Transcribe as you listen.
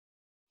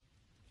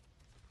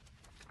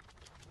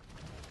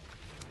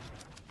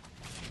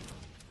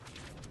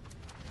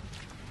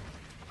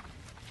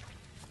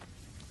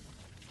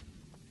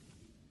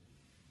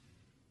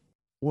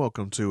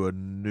Welcome to a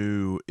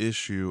new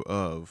issue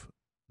of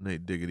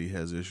Nate Diggity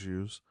Has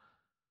Issues.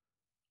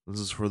 This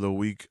is for the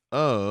week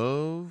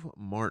of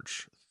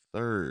March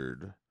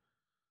 3rd,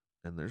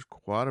 and there's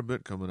quite a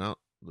bit coming out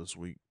this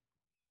week.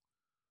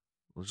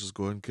 Let's just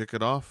go ahead and kick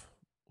it off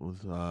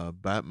with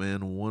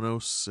Batman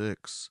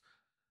 106.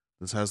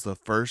 This has the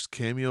first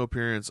cameo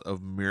appearance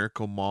of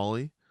Miracle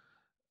Molly.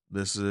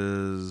 This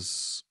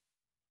is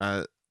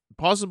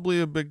possibly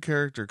a big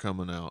character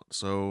coming out,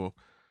 so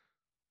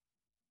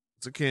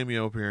it's a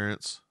cameo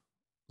appearance.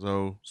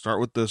 So start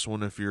with this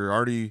one. If you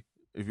already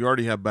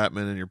have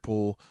Batman in your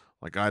pool,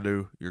 like I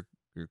do, you're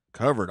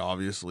covered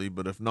obviously.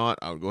 But if not,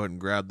 I would go ahead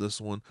and grab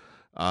this one.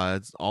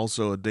 It's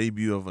also a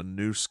debut of a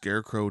new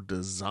Scarecrow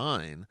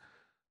design.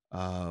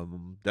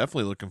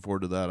 Definitely looking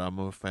forward to that. I'm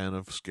a fan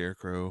of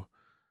Scarecrow.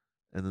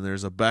 And then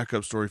there's a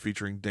backup story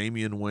featuring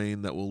Damian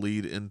Wayne that will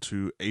lead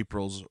into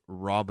April's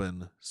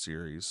Robin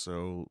series.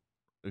 So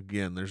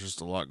again, there's just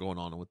a lot going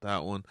on with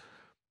that one.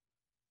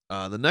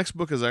 The next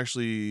book is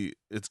actually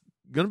it's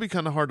going to be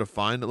kind of hard to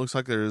find. It looks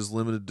like there is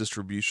limited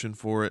distribution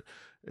for it.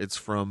 It's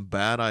from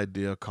Bad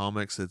Idea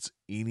Comics. It's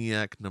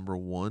ENIAC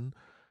 #1.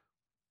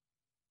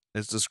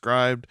 It's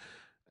described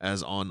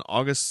as on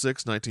August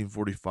 6,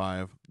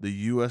 1945, the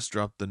U.S.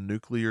 dropped the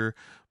nuclear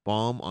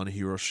bomb on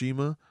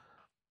Hiroshima.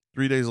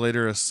 3 days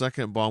later, a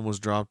second bomb was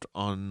dropped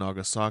on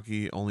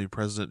Nagasaki. Only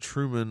President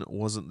Truman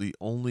wasn't the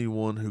only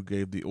one who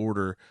gave the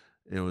order.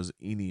 It was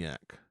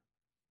ENIAC.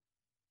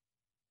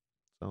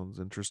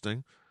 Sounds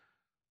interesting.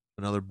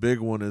 Another big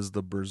one is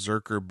the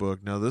Berserker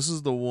book. Now, this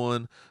is the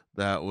one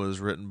that was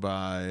written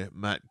by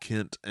Matt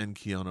Kent and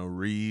Keanu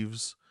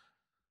Reeves.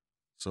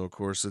 So, of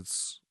course,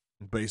 it's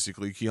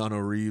basically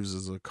Keanu Reeves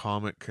is a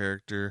comic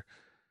character.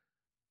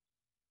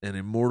 An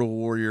immortal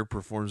warrior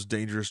performs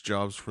dangerous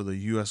jobs for the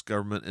U.S.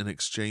 government in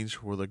exchange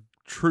for the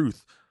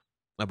truth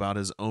about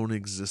his own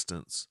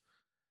existence.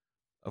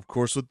 Of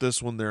course, with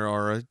this one, there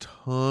are a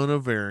ton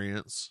of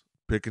variants.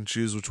 Pick and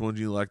choose which one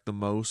you like the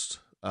most.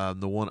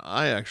 The one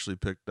I actually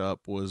picked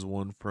up was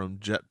one from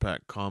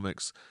Jetpack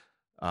Comics.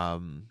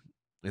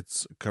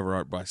 It's cover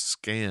art by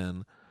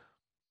Scan,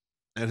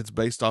 and it's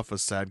based off of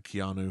Sad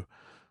Keanu.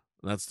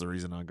 That's the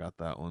reason I got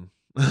that one.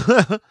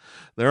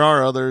 There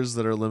are others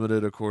that are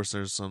limited. Of course,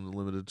 there's some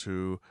limited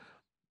to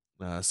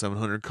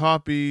 700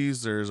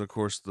 copies. There's, of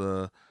course,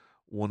 the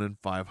 1 in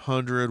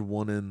 500,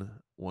 1 in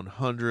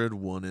 100,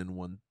 1 in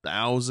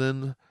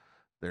 1,000.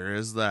 There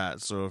is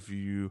that. So if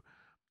you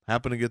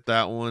happen to get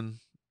that one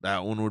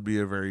would be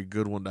a very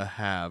good one to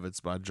have. It's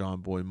by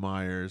John Boy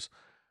Myers,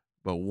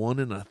 but 1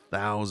 in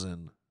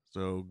 1,000.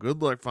 So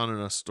good luck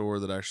finding a store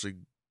that actually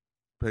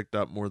picked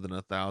up more than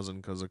 1,000,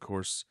 because of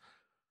course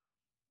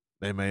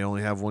they may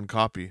only have one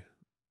copy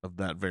of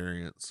that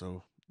variant.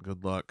 So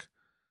good luck.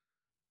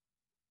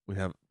 We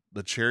have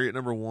the Chariot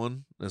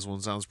 #1. This one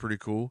sounds pretty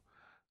cool.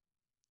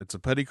 It's a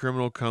petty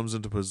criminal comes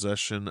into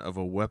possession of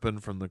a weapon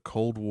from the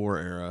Cold War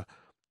era,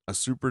 a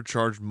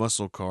supercharged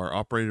muscle car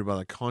operated by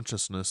the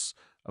consciousness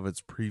of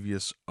its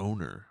previous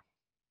owner.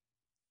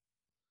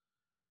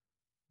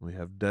 We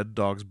have Dead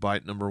Dog's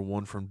Bite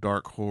 #1 from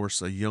Dark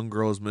Horse. A young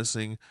girl is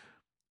missing,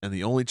 and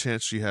the only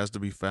chance she has to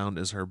be found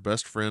is her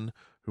best friend,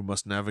 who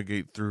must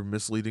navigate through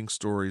misleading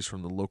stories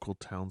from the local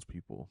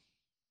townspeople.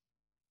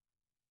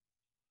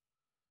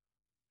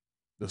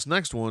 This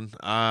next one,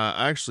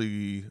 I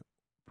actually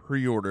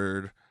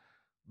pre-ordered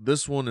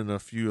this one and a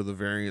few of the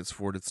variants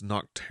for it. It's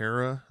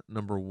Noctera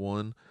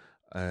 #1.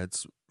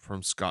 It's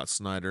from Scott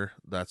Snyder.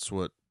 That's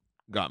what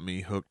got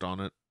me hooked on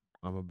it.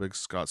 I'm a big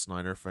Scott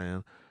Snyder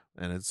fan,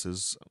 and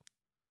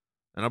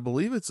I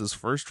believe it's his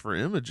first for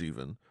Image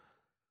even.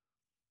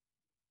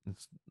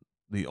 It's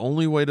the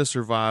only way to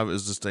survive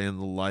is to stay in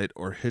the light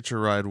or hitch a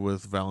ride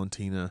with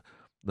Valentina,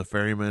 the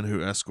ferryman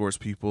who escorts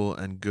people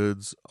and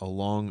goods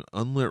along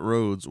unlit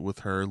roads with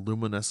her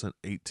luminescent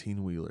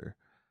 18-wheeler.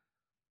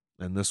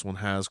 And this one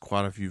has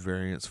quite a few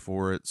variants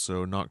for it.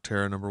 So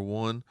Noctera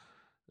 #1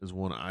 is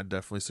one I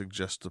definitely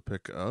suggest to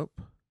pick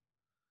up.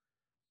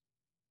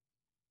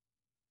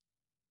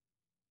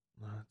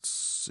 Let's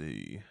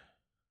see.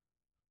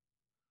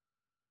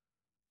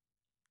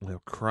 We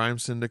have Crime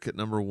Syndicate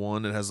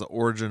 #1. It has the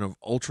origin of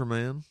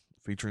Ultraman,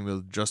 featuring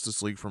the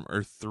Justice League from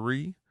Earth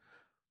 3.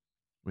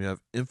 We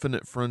have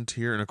Infinite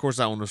Frontier, and of course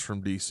that one was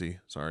from DC.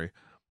 Sorry.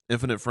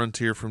 Infinite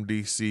Frontier from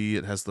DC.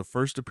 It has the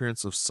first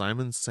appearance of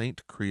Simon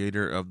Saint,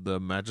 creator of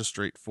the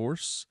Magistrate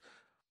Force.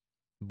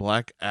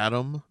 Black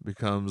Adam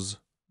becomes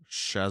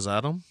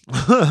Shazadam.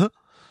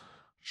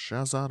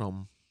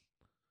 Shazadam.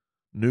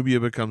 Nubia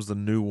becomes the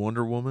new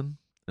Wonder Woman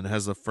and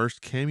has the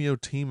first cameo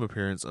team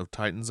appearance of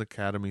Titans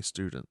Academy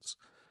students.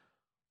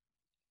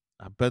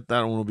 I bet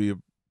that one will be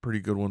a pretty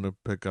good one to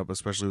pick up,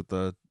 especially with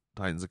the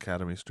Titans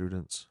Academy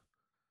students.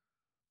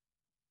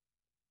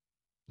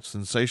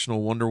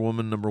 Sensational Wonder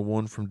Woman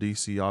 #1 from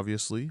DC,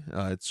 obviously.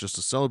 It's just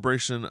a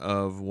celebration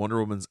of Wonder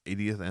Woman's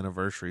 80th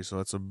anniversary, so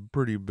that's a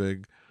pretty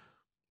big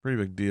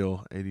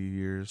deal, 80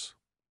 years.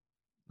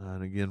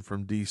 And again,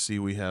 from DC,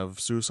 we have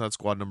Suicide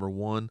Squad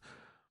 #1.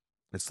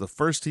 It's the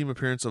first team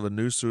appearance of a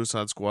new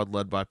Suicide Squad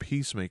led by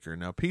Peacemaker.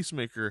 Now,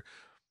 Peacemaker,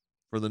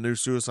 for the new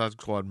Suicide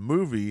Squad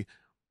movie,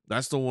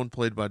 that's the one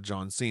played by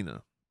John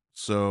Cena.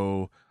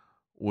 So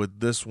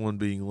with this one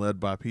being led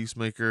by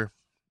Peacemaker,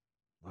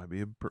 might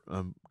be a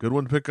good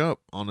one to pick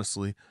up,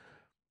 honestly.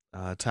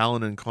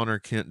 Talon and Connor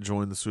Kent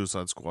joined the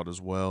Suicide Squad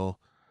as well.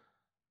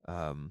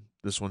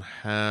 This one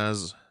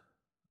has a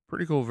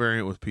pretty cool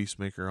variant with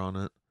Peacemaker on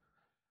it.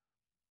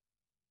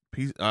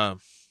 Peace.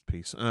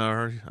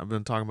 I've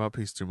been talking about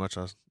peace too much.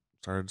 I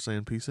started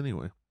saying peace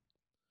anyway.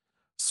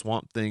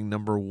 Swamp Thing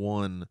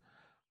 #1.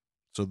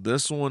 So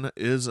this one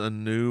is a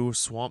new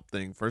Swamp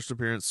Thing. First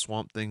appearance,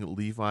 Swamp Thing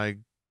Levi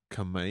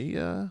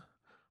Kamea.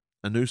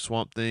 A new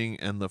Swamp Thing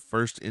and the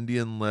first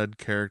Indian-led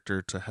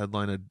character to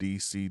headline a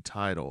DC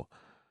title.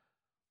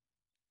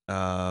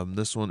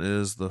 This one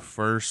is the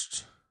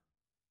first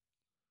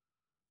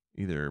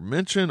either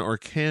mention or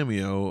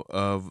cameo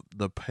of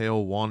the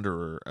Pale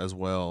Wanderer as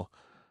well.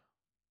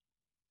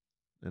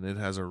 And it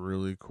has a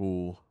really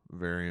cool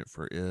variant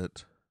for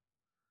it.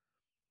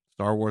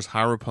 Star Wars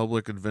High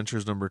Republic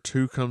Adventures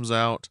 #2 comes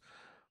out.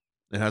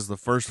 It has the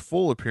first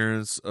full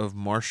appearance of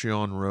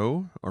Marchion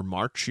Ro,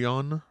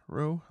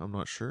 I'm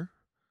not sure.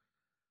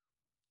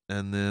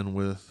 And then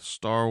with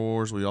Star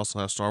Wars, we also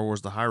have Star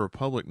Wars The High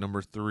Republic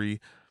 #3.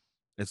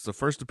 It's the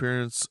first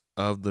appearance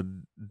of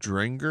the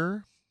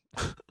Drengr.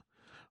 I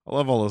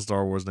love all the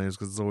Star Wars names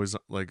because it's always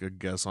like a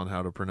guess on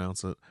how to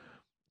pronounce it.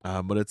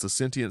 But it's a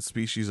sentient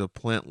species of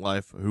plant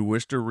life who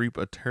wish to reap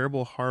a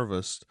terrible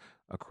harvest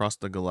across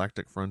the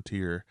galactic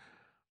frontier.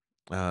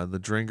 The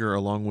Drengr,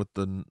 along with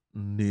the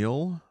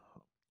Nihil,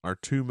 are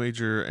two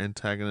major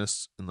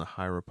antagonists in the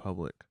High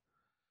Republic.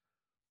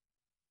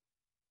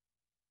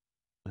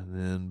 And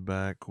then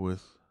back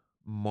with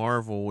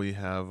Marvel, we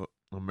have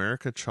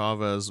America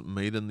Chavez,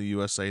 Made in the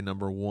USA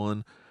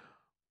 #1.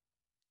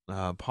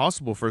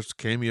 Possible first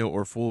cameo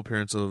or full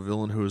appearance of a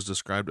villain who is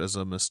described as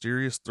a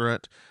mysterious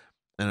threat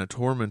and a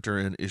tormentor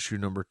in issue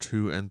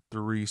 #2 and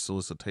 3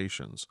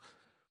 solicitations.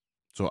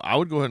 So I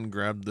would go ahead and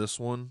grab this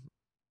one.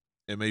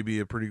 It may be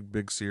a pretty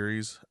big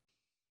series.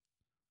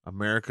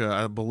 America,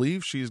 I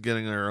believe she's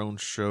getting her own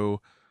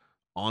show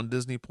on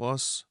Disney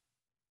Plus.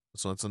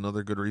 So that's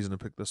another good reason to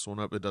pick this one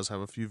up. It does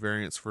have a few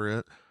variants for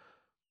it.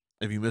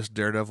 If you missed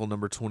Daredevil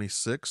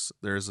 #26,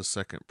 there is a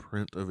second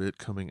print of it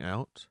coming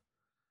out.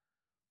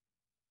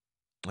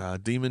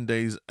 Demon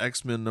Days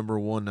X-Men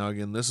 #1. Now,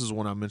 again, this is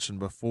one I mentioned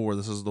before.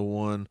 This is the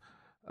one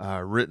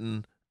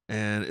written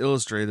and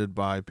illustrated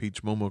by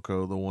Peach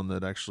Momoko, the one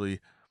that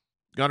actually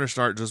got her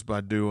start just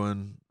by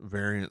doing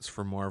variants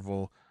for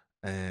Marvel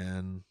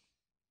and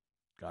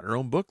got her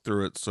own book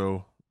through it.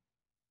 So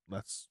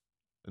that's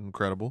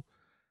incredible.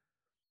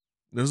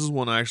 This is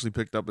one I actually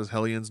picked up as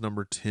Hellions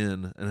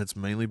 #10, and it's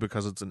mainly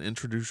because it's an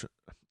introduction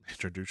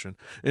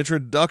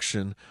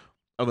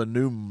of a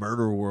new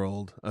murder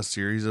world, a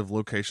series of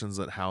locations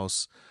that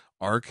house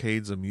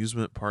arcades,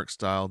 amusement park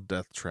style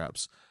death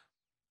traps.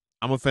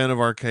 I'm a fan of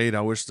arcade.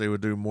 I wish they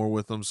would do more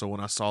with them. So when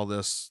I saw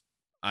this,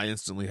 I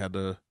instantly had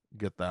to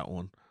get that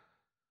one.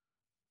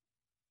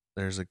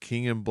 There's a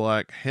King in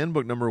Black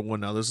Handbook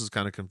 #1. Now this is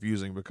kind of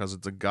confusing because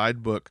it's a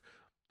guidebook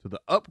to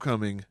the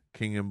upcoming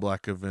King in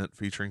Black event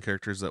featuring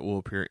characters that will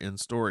appear in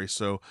story.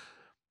 So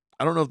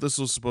I don't know if this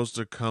was supposed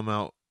to come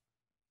out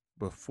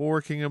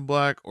before King in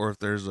Black or if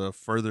there's a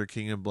further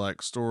King in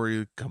Black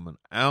story coming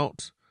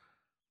out.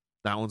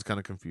 That one's kind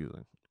of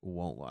confusing.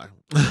 Won't lie.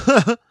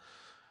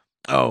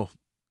 Oh,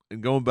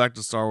 and going back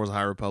to Star Wars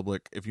High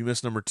Republic, if you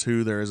missed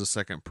 #2, there is a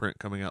second print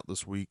coming out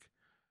this week.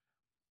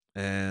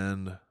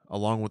 And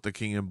along with the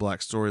King in Black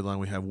storyline,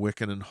 we have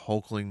Wiccan and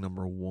Hulkling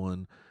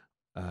 #1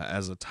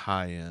 as a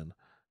tie-in,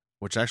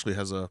 which actually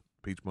has a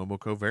Peach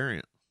Momoko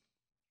variant.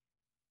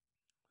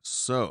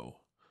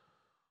 So,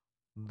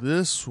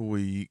 this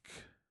week,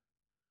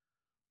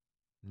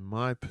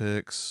 my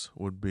picks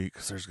would be,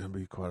 because there's going to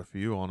be quite a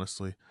few,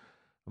 honestly.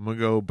 I'm going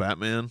to go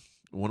Batman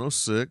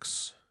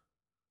 106,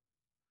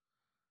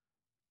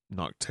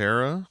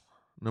 Noctera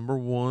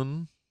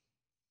 #1,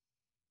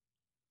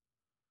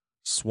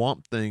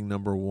 Swamp Thing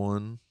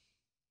 #1.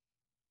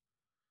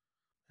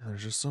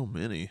 There's just so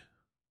many.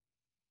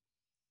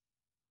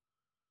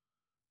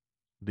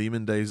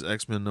 Demon Days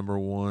X-Men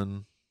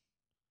 #1.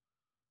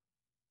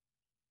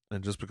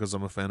 And just because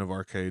I'm a fan of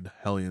arcade,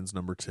 Hellions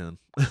 #10.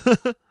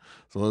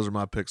 So those are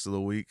my picks of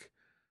the week.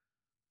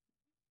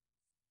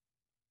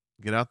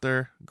 Get out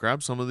there,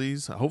 grab some of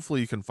these.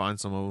 Hopefully you can find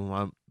some of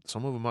them.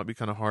 Some of them might be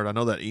kind of hard. I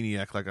know that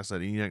ENIAC, like I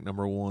said, ENIAC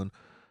 #1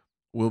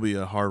 will be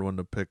a hard one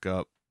to pick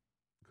up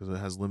because it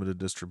has limited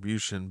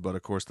distribution. But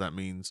of course, that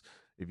means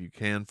if you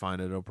can find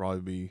it, it'll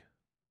probably be,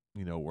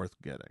 worth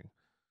getting.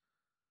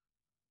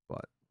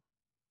 But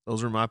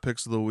those are my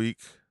picks of the week.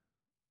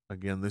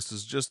 Again, this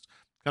is just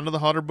kind of the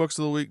hotter books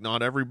of the week.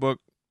 Not every book.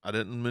 I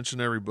didn't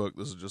mention every book.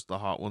 This is just the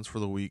hot ones for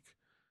the week.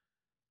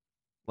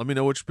 Let me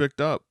know what you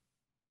picked up.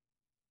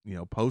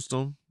 Post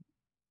them.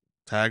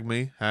 Tag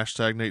me,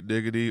 hashtag Nate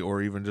Diggity,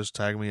 or even just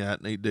tag me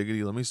at Nate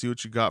Diggity. Let me see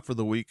what you got for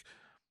the week.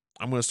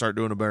 I'm going to start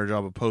doing a better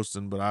job of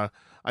posting, but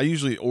I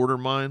usually order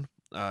mine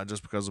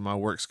just because of my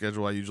work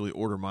schedule. I usually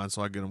order mine,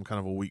 so I get them kind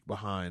of a week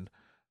behind.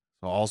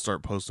 So I'll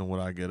start posting what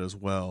I get as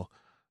well.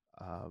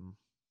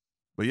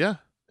 But yeah,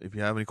 if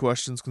you have any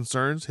questions,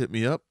 concerns, hit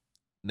me up.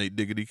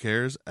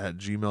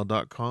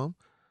 NateDiggityCares@gmail.com.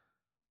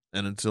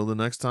 And until the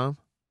next time,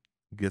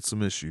 get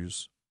some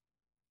issues.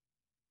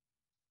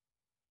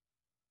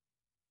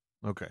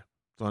 Okay.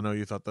 So I know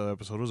you thought the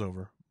episode was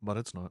over, but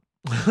it's not.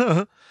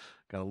 Got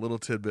a little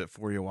tidbit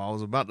for you. While I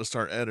was about to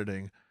start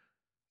editing,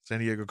 San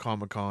Diego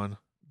Comic-Con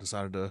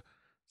decided to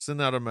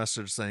send out a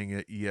message saying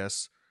it,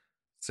 yes,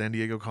 San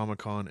Diego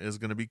Comic-Con is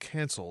going to be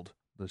canceled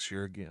this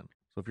year again.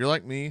 So if you're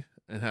like me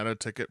and had a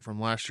ticket from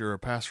last year or a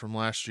pass from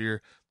last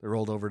year that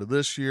rolled over to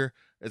this year,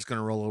 it's going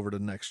to roll over to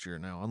next year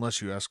now,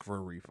 unless you ask for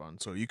a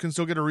refund. So you can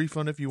still get a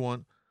refund if you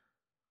want,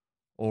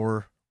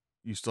 or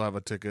you still have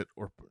a ticket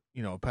or,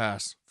 a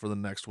pass for the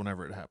next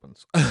whenever it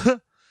happens.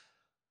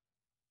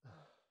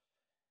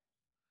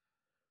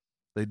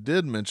 They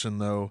did mention,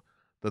 though,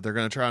 that they're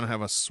going to try and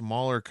have a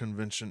smaller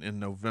convention in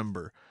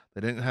November. They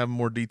didn't have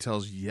more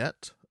details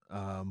yet,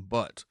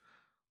 but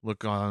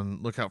look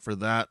out for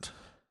that.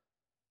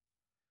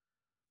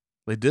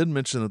 They did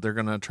mention that they're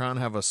going to try and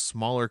have a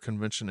smaller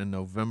convention in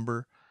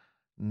November.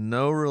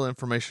 No real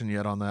information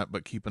yet on that,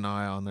 but keep an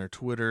eye on their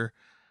Twitter,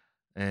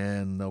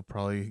 and they'll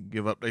probably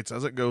give updates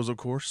as it goes, of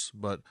course.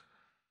 But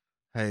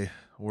hey,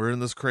 we're in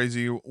this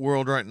crazy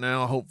world right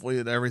now. Hopefully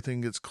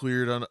everything gets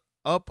cleared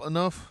up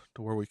enough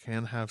to where we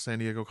can have San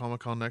Diego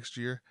Comic-Con next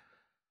year.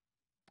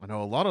 I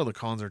know a lot of the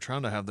cons are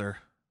trying to have their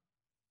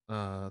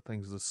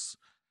things this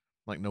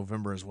like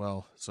November as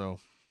well. So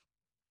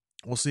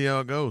we'll see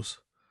how it goes.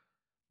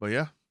 But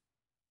yeah,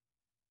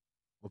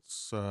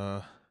 let's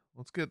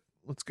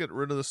get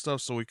rid of this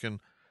stuff so we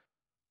can.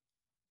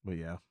 But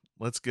yeah,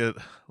 let's get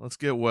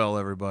well,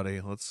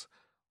 everybody. Let's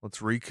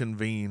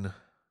reconvene.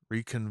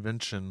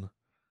 Reconvention.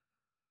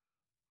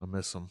 I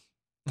miss them.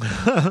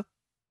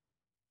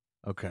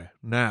 Okay,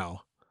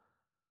 now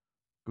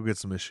go get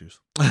some issues.